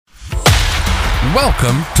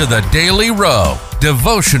Welcome to the Daily Row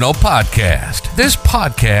Devotional Podcast. This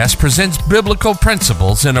podcast presents biblical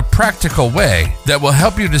principles in a practical way that will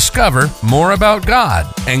help you discover more about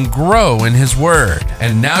God and grow in His Word.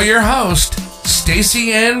 And now your host,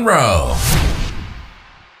 Stacey Ann Rowe.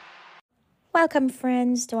 Welcome,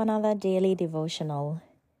 friends, to another daily devotional.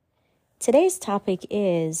 Today's topic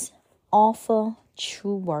is offer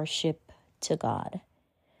true worship to God.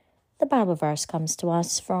 The Bible verse comes to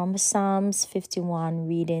us from Psalms 51,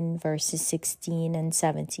 reading verses 16 and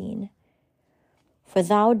 17. For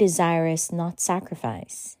thou desirest not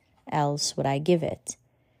sacrifice, else would I give it.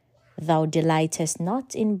 Thou delightest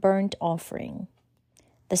not in burnt offering.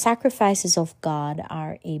 The sacrifices of God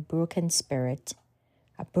are a broken spirit,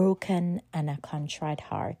 a broken and a contrite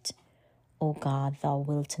heart. O God, thou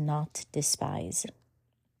wilt not despise.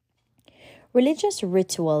 Religious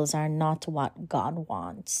rituals are not what God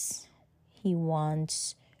wants. He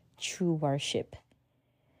wants true worship.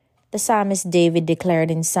 The psalmist David declared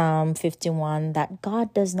in Psalm 51 that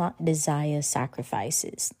God does not desire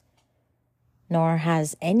sacrifices, nor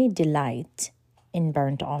has any delight in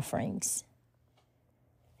burnt offerings.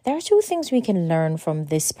 There are two things we can learn from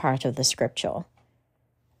this part of the scripture.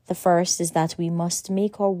 The first is that we must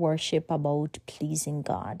make our worship about pleasing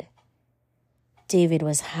God. David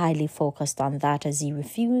was highly focused on that as he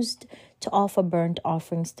refused to offer burnt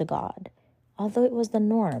offerings to God, although it was the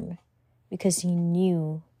norm, because he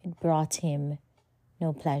knew it brought him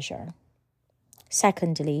no pleasure.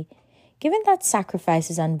 Secondly, given that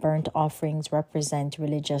sacrifices and burnt offerings represent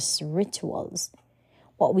religious rituals,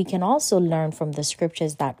 what we can also learn from the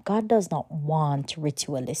scriptures is that God does not want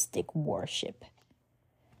ritualistic worship.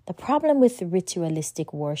 The problem with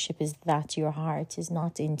ritualistic worship is that your heart is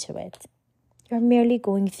not into it. You're merely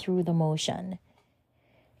going through the motion.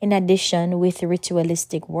 In addition, with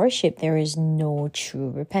ritualistic worship, there is no true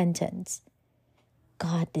repentance.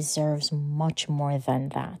 God deserves much more than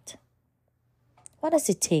that. What does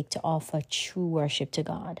it take to offer true worship to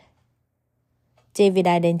God? David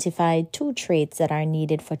identified two traits that are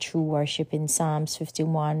needed for true worship in Psalms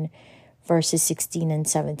 51, verses 16 and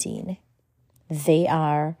 17. They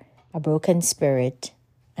are a broken spirit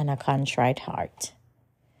and a contrite heart.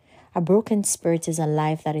 A broken spirit is a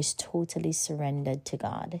life that is totally surrendered to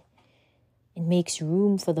God. It makes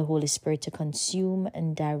room for the Holy Spirit to consume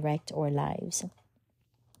and direct our lives.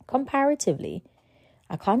 Comparatively,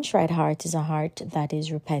 a contrite heart is a heart that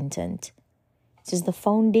is repentant. It is the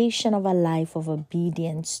foundation of a life of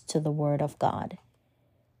obedience to the Word of God.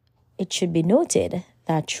 It should be noted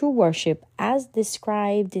that true worship, as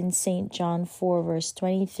described in St. John 4, verse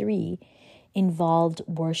 23, involved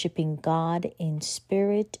worshiping God in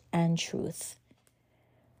spirit and truth.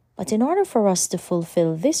 But in order for us to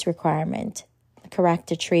fulfill this requirement, the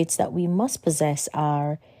character traits that we must possess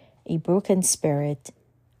are a broken spirit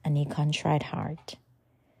and a contrite heart.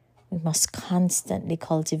 We must constantly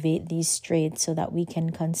cultivate these traits so that we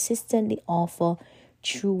can consistently offer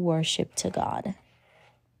true worship to God.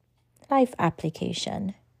 Life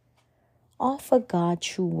application. Offer God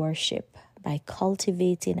true worship by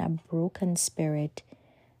cultivating a broken spirit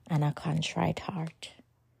and a contrite heart.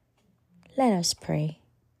 Let us pray.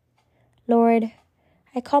 Lord,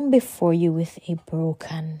 I come before you with a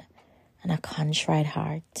broken and a contrite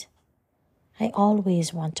heart. I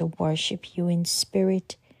always want to worship you in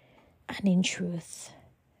spirit and in truth.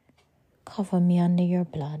 Cover me under your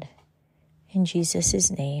blood. In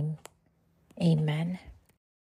Jesus' name, amen.